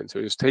person to come into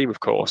his team,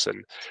 of course,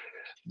 and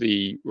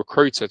the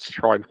recruiter to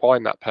try and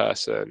find that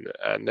person,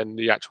 and then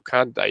the actual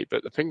candidate.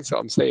 But the things that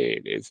I'm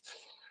seeing is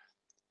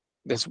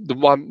there's the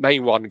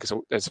main one, because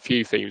there's a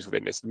few themes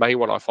within this. The main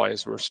one I find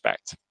is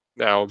respect.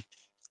 Now,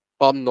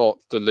 I'm not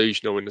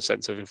delusional in the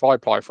sense of if I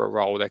apply for a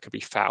role, there could be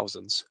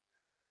thousands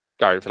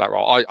going for that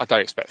role. I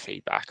don't expect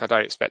feedback. I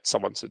don't expect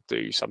someone to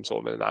do some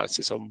sort of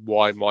analysis on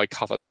why my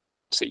cover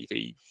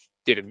CV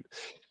didn't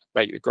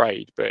make the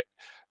grade. But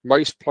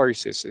most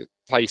places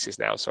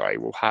now,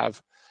 will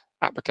have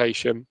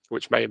application,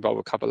 which may involve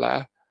a cover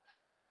letter,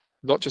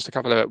 not just a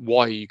cover letter.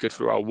 Why are you good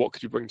for the role? What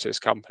could you bring to this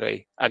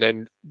company? And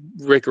then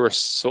rigorous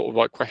sort of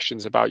like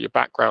questions about your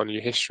background and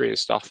your history and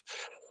stuff.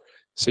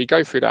 So you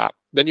go through that.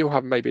 Then you'll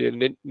have maybe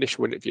an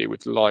initial interview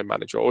with the line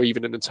manager, or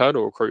even an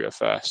internal recruiter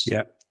first.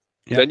 Yeah.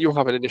 Then you'll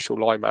have an initial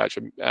line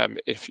manager,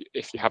 if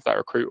you have that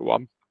recruiter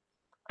one,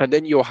 and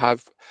then you'll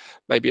have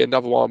maybe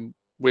another one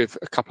with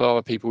a couple of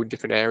other people in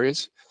different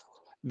areas.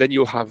 Then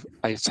you'll have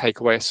a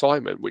takeaway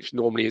assignment, which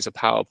normally is a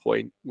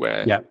PowerPoint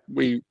where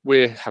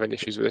we're having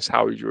issues with this.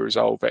 How would you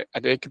resolve it?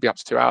 And it could be up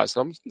to 2 hours.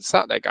 And I'm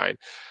sat there going,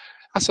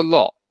 that's a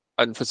lot.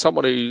 And for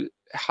someone who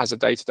has a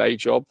day-to-day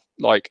job,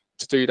 like,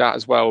 to do that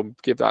as well and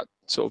give that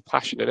sort of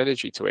passion and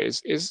energy to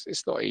it is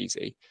it's not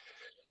easy.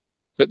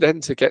 But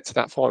then to get to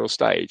that final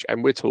stage,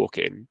 and we're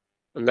talking,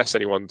 unless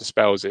anyone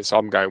dispels this,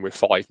 I'm going with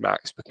 5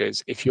 max,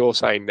 because if you're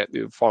saying that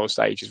the final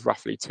stage is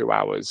roughly 2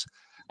 hours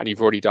and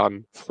you've already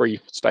done 3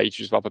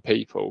 stages of other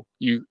people,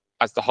 you,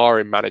 as the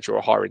hiring manager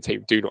or hiring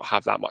team, do not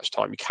have that much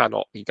time. You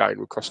cannot be going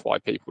across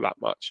 5 people that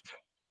much.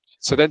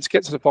 So then to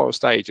get to the final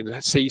stage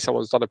and see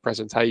someone's done a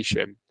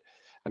presentation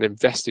and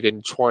invested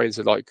in trying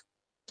to like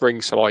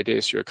bring some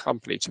ideas to your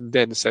company, to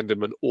then send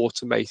them an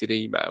automated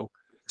email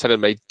telling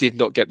them they did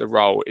not get the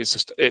role, is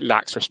just, it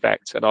lacks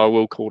respect. And I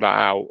will call that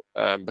out,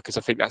 because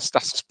I think that's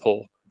just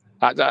poor.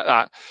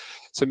 That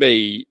to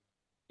me,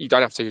 you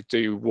don't have to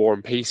do war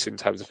and peace in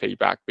terms of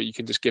feedback, but you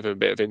can just give them a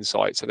bit of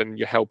insight. So then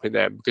you're helping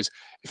them, because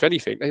if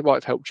anything, they might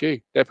have helped you.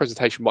 Their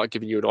presentation might have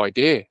given you an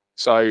idea.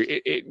 So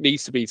it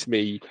needs to be, to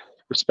me,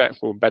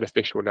 respectful and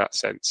beneficial in that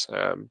sense.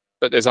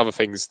 But there's other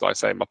things, like I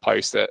say in my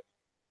post, that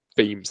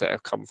themes that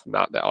have come from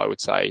that I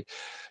would say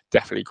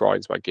definitely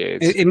grinds my gears.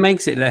 It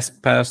makes it less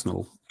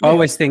personal. Yeah. I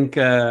always think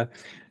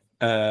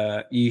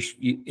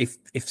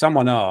if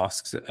someone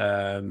asks,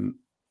 do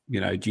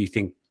you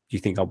think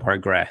I'll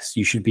progress?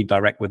 You should be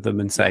direct with them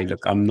and say, look,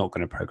 I'm not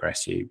going to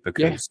progress you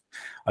because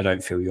I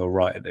don't feel you're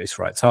right at this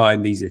right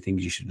time. These are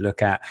things you should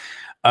look at.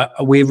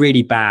 We're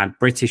really bad.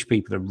 British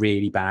people are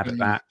really bad at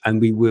that,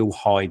 and we will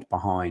hide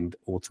behind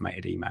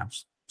automated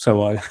emails.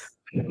 So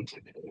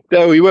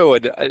no, we will.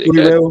 And we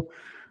will.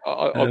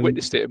 I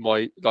witnessed it in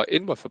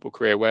my football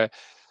career, where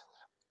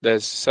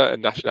there's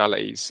certain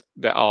nationalities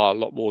that are a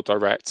lot more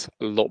direct,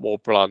 a lot more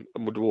blunt,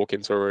 and would walk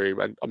into a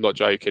room, and I'm not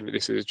joking,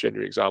 this is a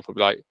genuine example,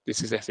 but like,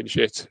 this is effing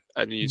shit,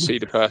 and you see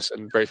the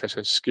person very first,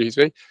 excuse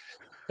me,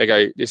 they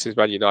go, this is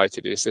Man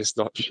United, is this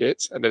not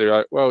shit? And then they're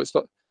like, well, it's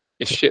not,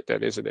 it's shit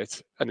then, isn't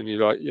it? And then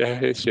you're like, yeah,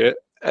 it's shit.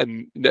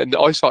 And then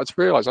I started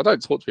to realise, I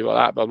don't talk to people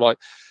like that, but I'm like,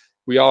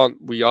 we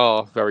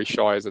are very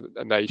shy as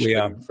a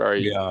nation.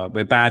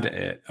 We're bad at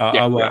it.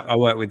 I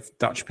work with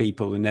Dutch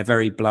people, and they're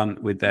very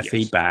blunt with their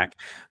feedback,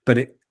 but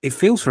it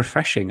feels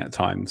refreshing at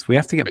times. We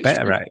have to get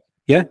better at it.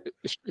 Yeah,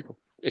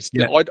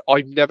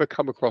 I've never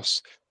come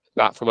across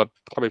that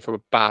coming from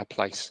a bad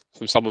place,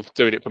 from someone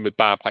doing it from a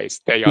bad place.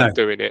 They are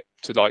doing it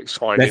to like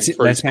try and improve.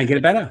 Let's make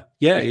it better.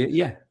 Yeah.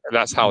 And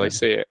that's how they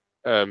see it.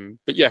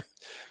 But yeah,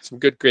 some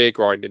good gear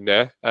grinding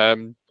there.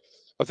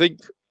 I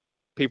think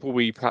people will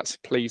be perhaps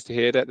pleased to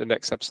hear that the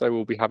next episode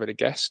we'll be having a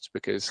guest,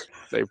 because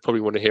they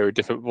probably want to hear a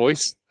different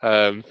voice.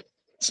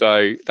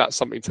 So that's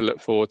something to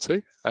look forward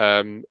to.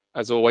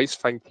 As always,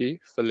 thank you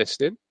for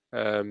listening.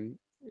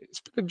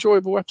 It's been an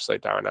enjoyable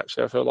episode, Darren,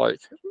 actually. I feel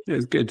like it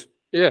was good.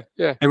 Yeah.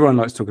 Everyone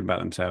likes talking about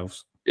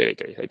themselves. Yeah,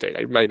 they do.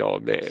 They may not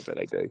admit it, but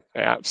they do.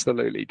 They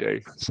absolutely do.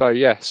 So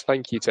yes,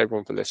 thank you to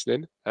everyone for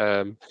listening.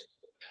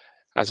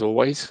 As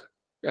always,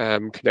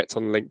 connect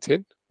on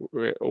LinkedIn.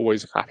 We're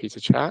always happy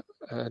to chat,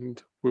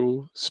 and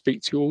we'll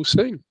speak to you all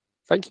soon.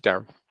 Thank you,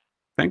 Darren.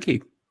 Thank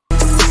you.